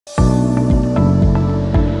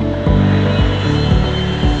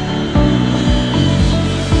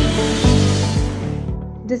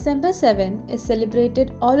December 7 is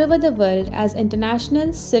celebrated all over the world as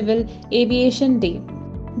International Civil Aviation Day.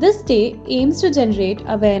 This day aims to generate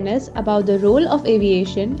awareness about the role of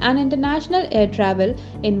aviation and international air travel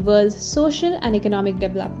in world's social and economic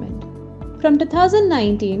development. From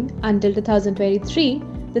 2019 until 2023,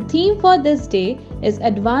 the theme for this day is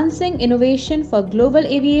Advancing Innovation for Global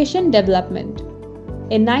Aviation Development.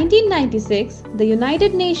 In 1996, the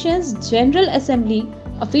United Nations General Assembly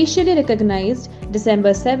officially recognized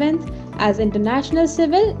December 7th as International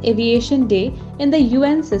Civil Aviation Day in the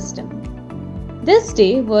UN system. This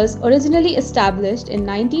day was originally established in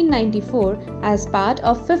 1994 as part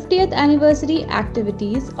of 50th anniversary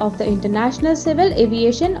activities of the International Civil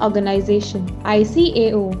Aviation Organization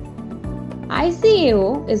 (ICAO).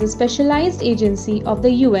 ICAO is a specialized agency of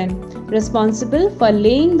the UN responsible for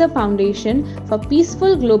laying the foundation for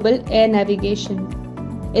peaceful global air navigation.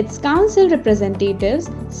 Its council representatives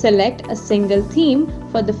select a single theme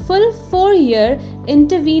for the full 4-year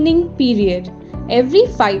intervening period every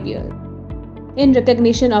 5 years. In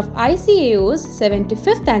recognition of ICAO's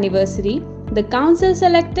 75th anniversary, the council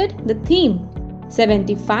selected the theme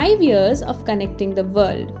 75 Years of Connecting the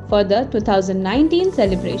World for the 2019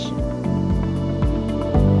 celebration.